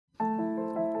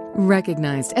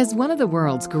Recognized as one of the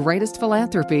world's greatest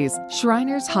philanthropies,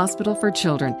 Shriners Hospital for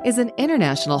Children is an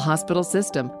international hospital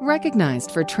system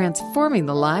recognized for transforming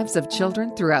the lives of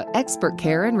children throughout expert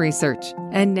care and research.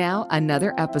 And now,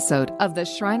 another episode of the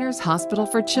Shriners Hospital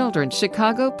for Children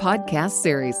Chicago podcast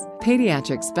series,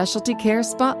 Pediatric Specialty Care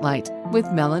Spotlight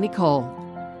with Melanie Cole.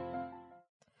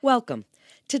 Welcome.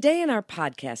 Today in our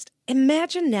podcast,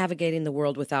 imagine navigating the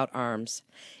world without arms.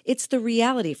 It's the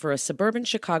reality for a suburban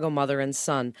Chicago mother and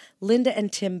son, Linda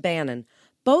and Tim Bannon,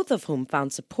 both of whom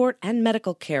found support and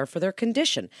medical care for their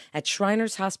condition at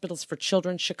Shriners Hospitals for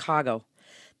Children Chicago.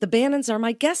 The Bannons are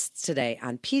my guests today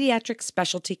on Pediatric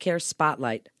Specialty Care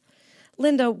Spotlight.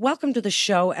 Linda, welcome to the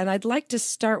show, and I'd like to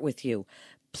start with you.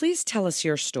 Please tell us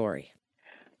your story.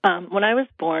 When I was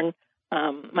born,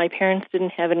 my parents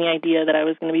didn't have any idea that I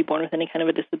was going to be born with any kind of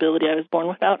a disability. I was born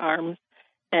without arms,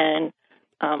 and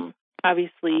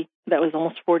obviously that was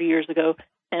almost 40 years ago,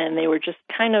 and they were just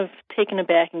kind of taken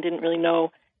aback and didn't really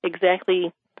know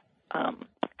exactly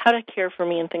how to care for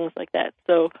me and things like that.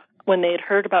 So when they had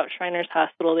heard about Shriners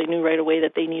Hospital, they knew right away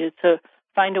that they needed to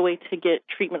find a way to get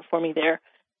treatment for me there,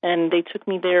 and they took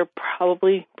me there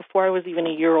probably before I was even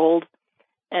a year old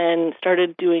and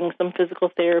started doing some physical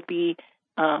therapy.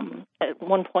 At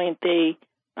one point, they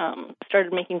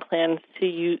started making plans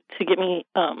to get me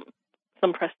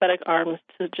some prosthetic arms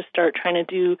to just start trying to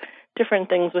do different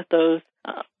things with those.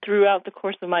 Throughout the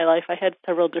course of my life, I had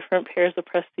several different pairs of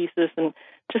prosthesis and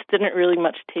just didn't really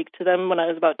much take to them. When I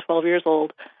was about 12 years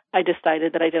old, I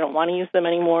decided that I didn't want to use them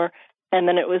anymore, and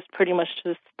then it was pretty much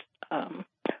just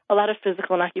a lot of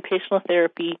physical and occupational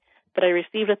therapy that I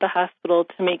received at the hospital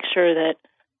to make sure that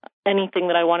anything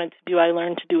that I wanted to do, I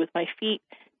learned to do with my feet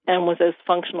and was as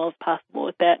functional as possible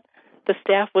with that. The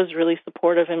staff was really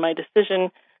supportive in my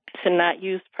decision to not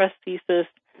use prosthesis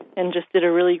and just did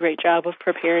a really great job of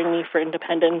preparing me for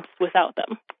independence without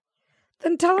them.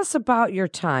 Then tell us about your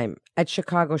time at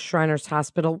Chicago Shriners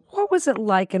Hospital. What was it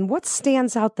like, and what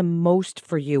stands out the most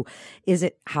for you? Is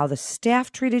it how the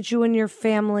staff treated you and your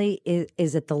family?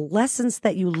 Is it the lessons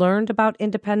that you learned about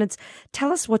independence?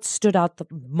 Tell us what stood out the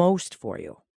most for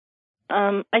you.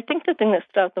 I think the thing that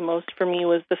stood out the most for me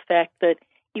was the fact that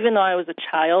even though I was a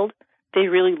child, they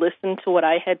really listened to what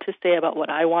I had to say about what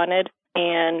I wanted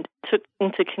and took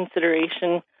into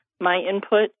consideration my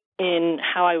input in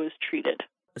how I was treated.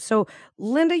 So,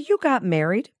 Linda, you got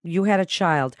married. You had a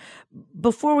child.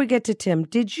 Before we get to Tim,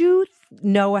 did you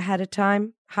know ahead of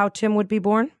time how Tim would be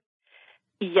born?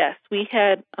 Yes, we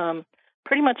had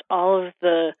pretty much all of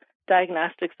the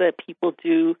diagnostics that people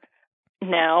do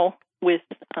now with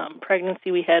pregnancy.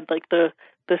 We had like the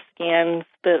scans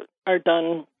that are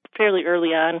done fairly early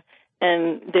on,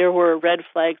 and there were red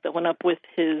flags that went up with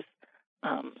his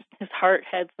heart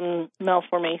had some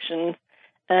malformations,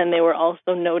 and they were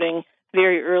also noting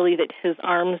very early that his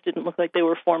arms didn't look like they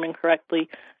were forming correctly.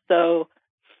 So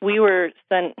we were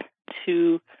sent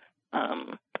to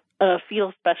a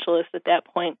fetal specialist at that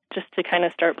point just to kind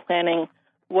of start planning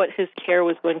what his care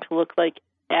was going to look like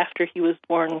after he was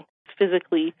born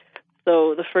physically.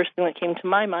 So the first thing that came to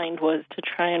my mind was to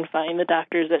try and find the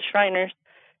doctors at Shriners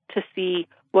to see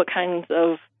what kinds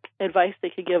of advice they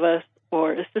could give us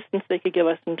or assistance they could give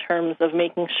us in terms of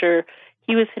making sure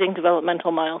he was hitting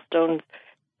developmental milestones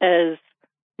as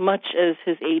much as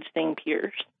his age-thing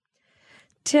peers.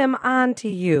 Tim, on to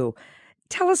you.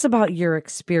 Tell us about your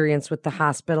experience with the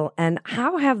hospital and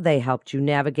how have they helped you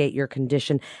navigate your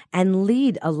condition and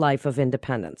lead a life of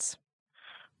independence?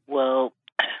 Well,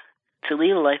 to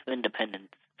lead a life of independence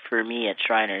for me at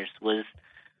Shriners was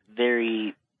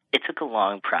it took a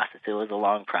long process. It was a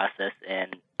long process,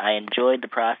 and I enjoyed the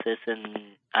process, and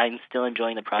I'm still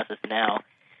enjoying the process now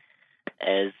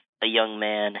as a young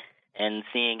man and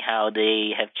seeing how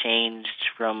they have changed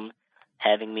from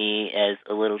having me as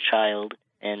a little child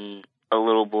and a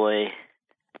little boy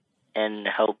and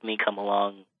helped me come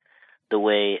along the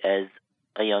way as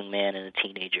a young man and a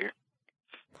teenager.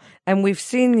 And we've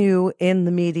seen you in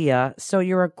the media, so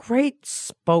you're a great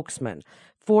spokesman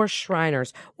for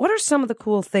Shriners. What are some of the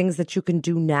cool things that you can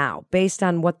do now based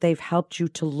on what they've helped you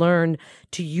to learn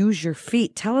to use your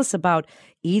feet? Tell us about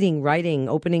eating, writing,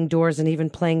 opening doors, and even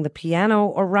playing the piano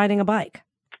or riding a bike.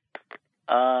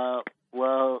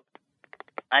 Well,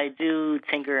 I do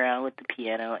tinker around with the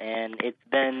piano, and it's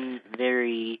been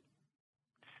very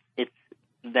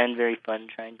fun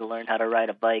trying to learn how to ride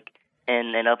a bike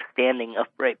and an upstanding,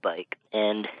 upright bike.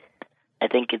 And I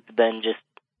think it's been just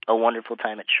a wonderful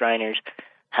time at Shriners,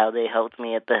 how they helped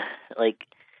me at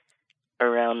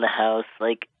around the house.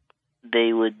 Like,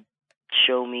 they would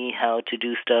show me how to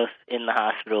do stuff in the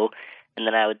hospital, and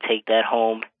then I would take that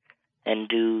home and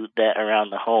do that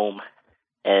around the home.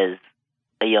 as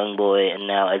a young boy and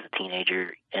now as a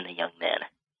teenager and a young man.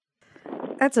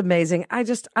 That's amazing.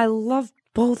 I love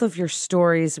both of your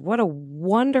stories. What a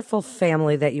wonderful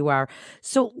family that you are.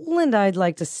 So, Linda, I'd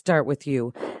like to start with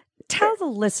you. Tell the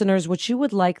listeners what you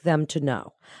would like them to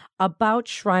know about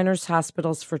Shriners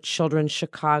Hospitals for Children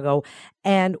Chicago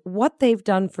and what they've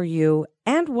done for you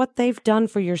and what they've done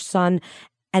for your son,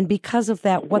 and because of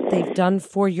that, what they've done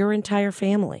for your entire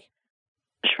family.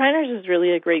 Shriners is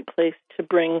really a great place to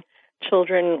bring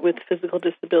children with physical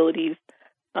disabilities.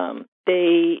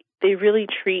 They really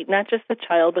treat not just the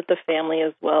child but the family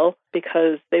as well,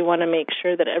 because they want to make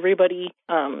sure that everybody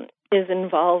is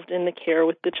involved in the care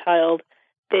with the child.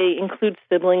 They include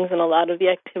siblings in a lot of the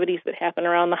activities that happen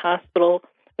around the hospital,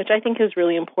 which I think is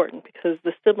really important because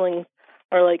the siblings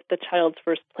are like the child's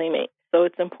first playmate. So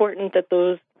it's important that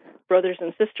those brothers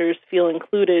and sisters feel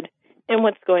included in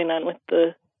what's going on with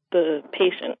the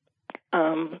patient.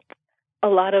 A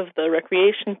lot of the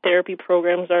recreation therapy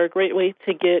programs are a great way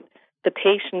to get the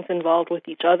patients involved with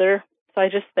each other. So I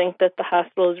just think that the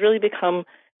hospital has really become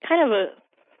kind of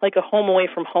like a home away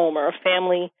from home, or a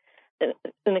family,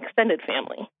 an extended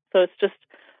family. So it's just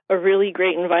a really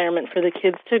great environment for the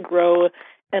kids to grow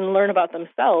and learn about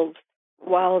themselves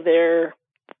while they're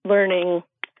learning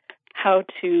how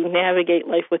to navigate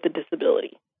life with a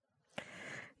disability.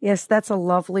 Yes, that's a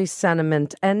lovely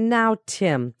sentiment. And now,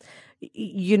 Tim,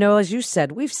 as you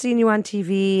said, we've seen you on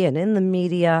TV and in the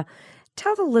media.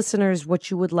 Tell the listeners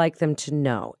what you would like them to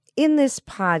know in this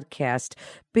podcast,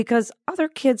 because other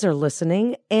kids are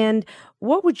listening. And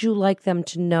what would you like them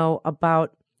to know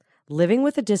about living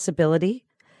with a disability,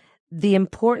 the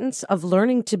importance of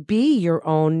learning to be your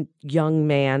own young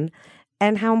man,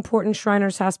 and how important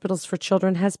Shriners Hospitals for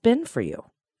Children has been for you?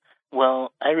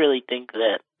 Well, I really think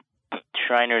that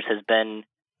Shriners has been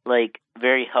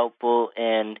very helpful,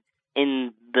 and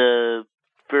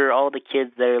for all the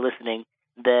kids that are listening,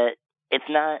 that it's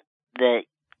not that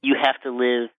you have to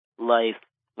live life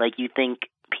like you think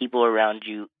people around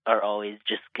you are always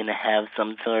just going to have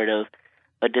some sort of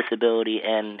a disability.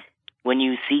 And when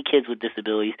you see kids with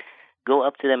disabilities, go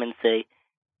up to them and say,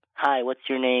 "Hi, what's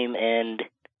your name?" and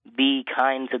be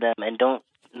kind to them and don't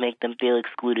make them feel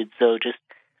excluded. So just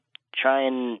try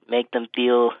and make them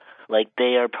feel like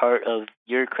they are part of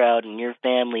your crowd and your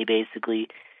family, basically,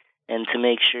 and to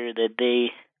make sure that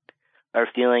they are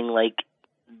feeling like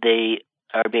they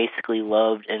are basically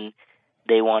loved and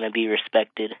they want to be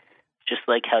respected, just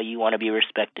like how you want to be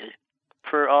respected.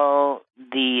 For all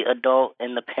the adult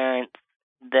and the parents,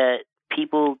 that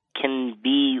people can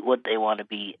be what they want to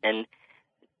be, and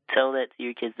tell that to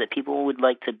your kids, that people would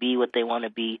like to be what they want to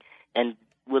be and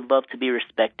would love to be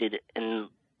respected and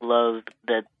love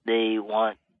that they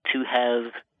want to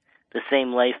have the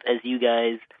same life as you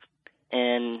guys,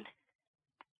 and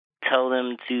tell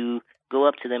them to go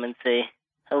up to them and say,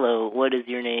 "Hello, what is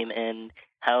your name and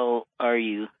how are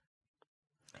you?"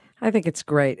 I think it's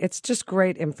great. It's just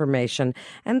great information.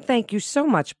 And thank you so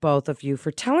much, both of you,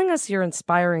 for telling us your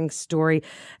inspiring story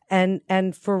and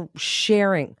for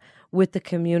sharing with the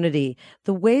community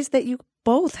the ways that you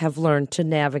both have learned to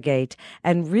navigate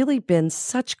and really been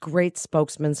such great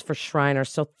spokesmen for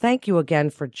Shriners. So thank you again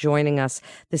for joining us.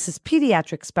 This is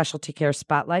Pediatric Specialty Care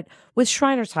Spotlight with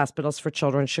Shriners Hospitals for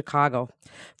Children Chicago.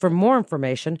 For more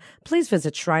information, please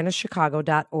visit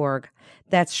shrinerschicago.org.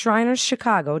 That's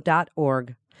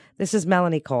shrinerschicago.org. This is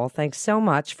Melanie Cole. Thanks so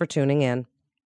much for tuning in.